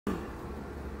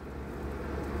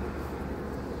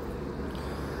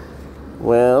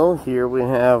Well, here we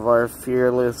have our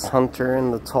fearless hunter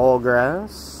in the tall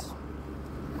grass.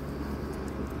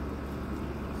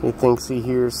 He thinks he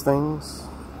hears things.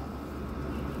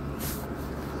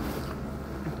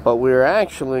 But we're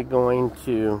actually going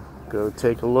to go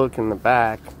take a look in the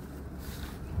back,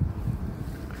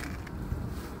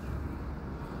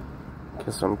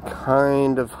 because I'm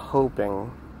kind of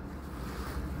hoping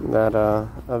that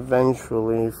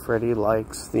eventually Freddy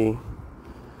likes the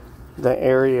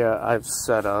area I've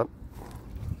set up.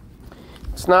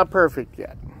 It's not perfect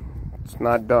yet. It's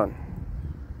not done.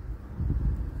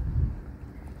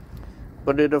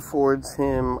 But it affords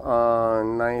him a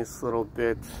nice little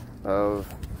bit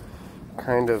of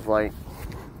kind of like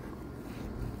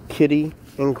kitty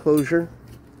enclosure.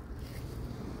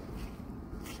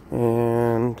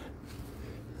 And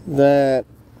that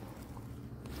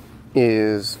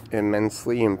is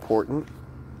immensely important.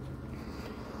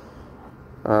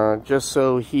 Just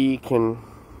so he can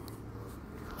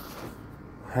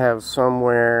have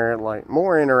somewhere like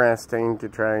more interesting to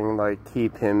try and like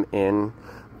keep him in.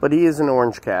 But he is an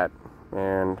orange cat,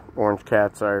 and orange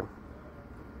cats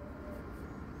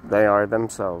they are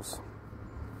themselves.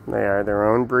 They are their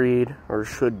own breed, or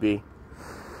should be.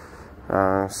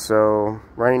 So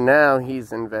right now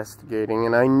he's investigating,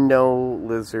 and I know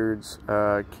lizards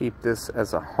keep this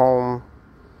as a home.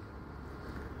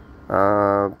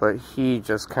 But he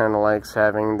just kind of likes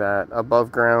having that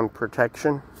above ground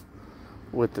protection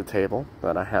with the table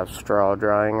that I have straw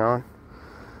drying on,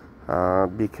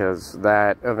 because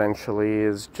that eventually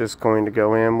is just going to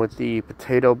go in with the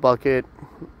potato bucket.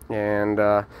 And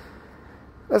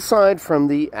aside from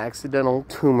the accidental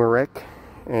turmeric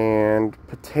and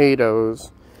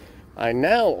potatoes, I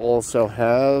now also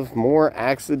have more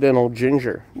accidental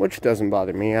ginger, which doesn't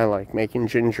bother me. I like making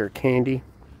ginger candy.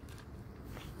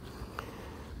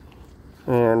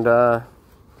 And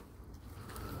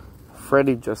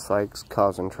Freddy just likes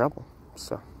causing trouble,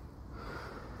 so.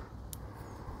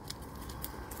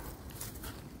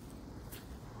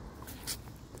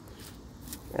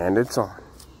 And it's on.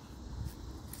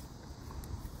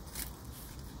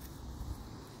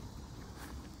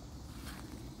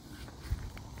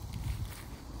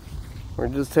 We're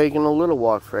just taking a little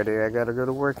walk, Freddy. I gotta go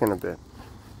to work in a bit.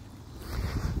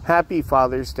 Happy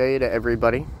Father's Day to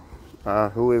everybody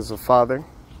who is a father.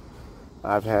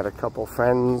 I've had a couple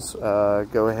friends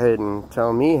go ahead and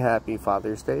tell me Happy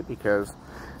Father's Day because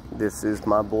this is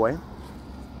my boy.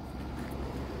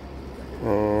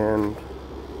 And,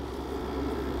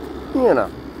 you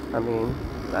know, I mean,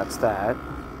 that's that.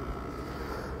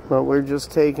 But we're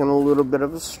just taking a little bit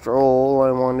of a stroll.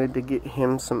 I wanted to get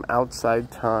him some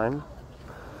outside time.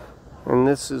 And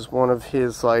this is one of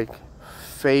his, like,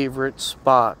 favorite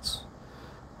spots.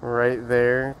 Right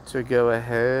there to go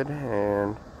ahead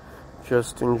and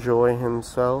just enjoy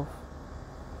himself.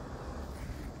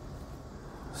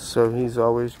 So he's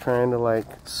always trying to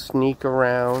like sneak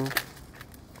around.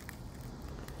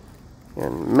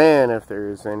 And man, if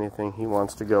there is anything, he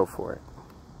wants to go for it.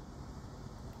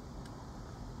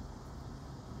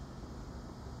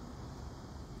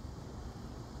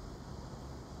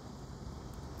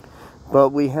 But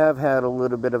we have had a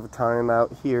little bit of a time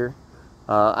out here.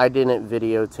 I didn't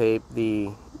videotape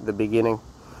the beginning,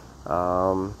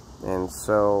 and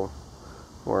so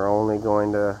we're only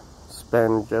going to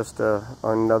spend just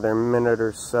another minute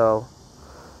or so.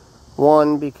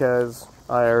 One, because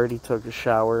I already took a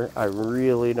shower. I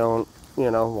really don't,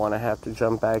 want to have to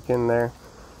jump back in there.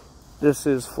 This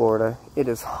is Florida. It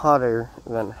is hotter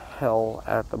than hell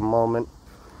at the moment,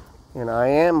 and I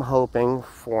am hoping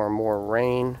for more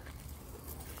rain.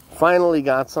 Finally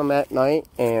got some at night,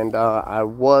 and I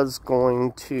was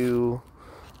going to,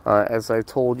 as I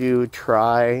told you,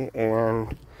 try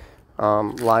and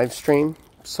live stream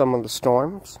some of the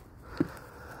storms.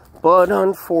 But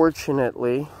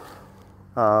unfortunately,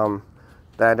 that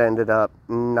ended up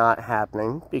not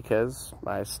happening because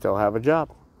I still have a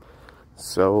job.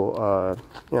 So,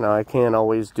 I can't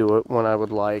always do it when I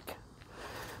would like.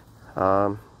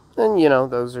 And,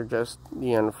 those are just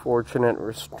the unfortunate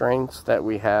restraints that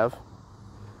we have.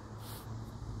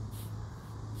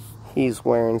 He's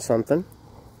wearing something.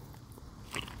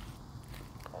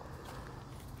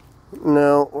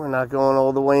 No, we're not going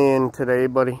all the way in today,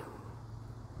 buddy.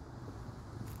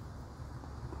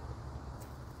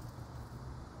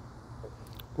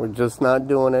 We're just not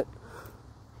doing it.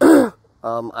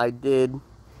 I did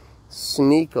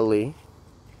sneakily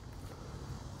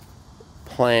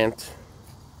plant,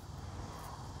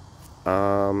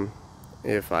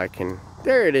 if I can,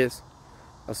 there it is,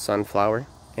 a sunflower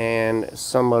and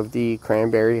some of the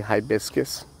cranberry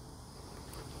hibiscus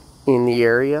in the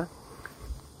area.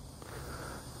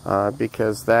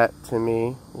 because that to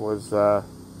me was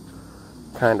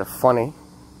kind of funny.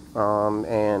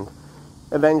 And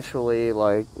eventually,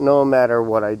 like, no matter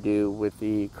what I do with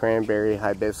the cranberry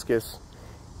hibiscus,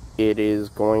 it is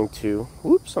going to,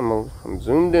 whoops, I'm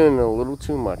zoomed in a little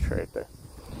too much right there.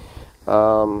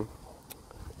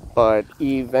 But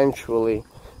eventually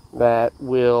that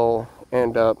will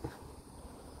end up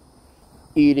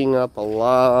eating up a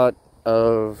lot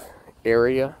of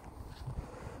area,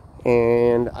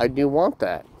 and I do want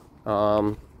that.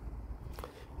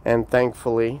 And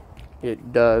thankfully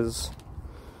it does.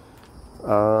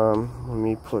 Let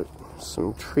me put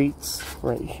some treats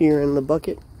right here in the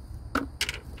bucket,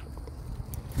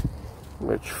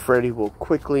 which Freddy will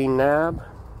quickly nab.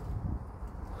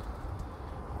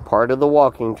 Part of the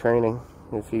walking training.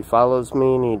 If he follows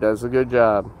me and he does a good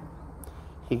job,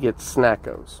 he gets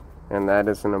snackos, and that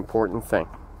is an important thing.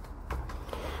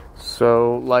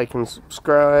 So like and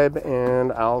subscribe,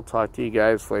 and I'll talk to you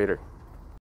guys later.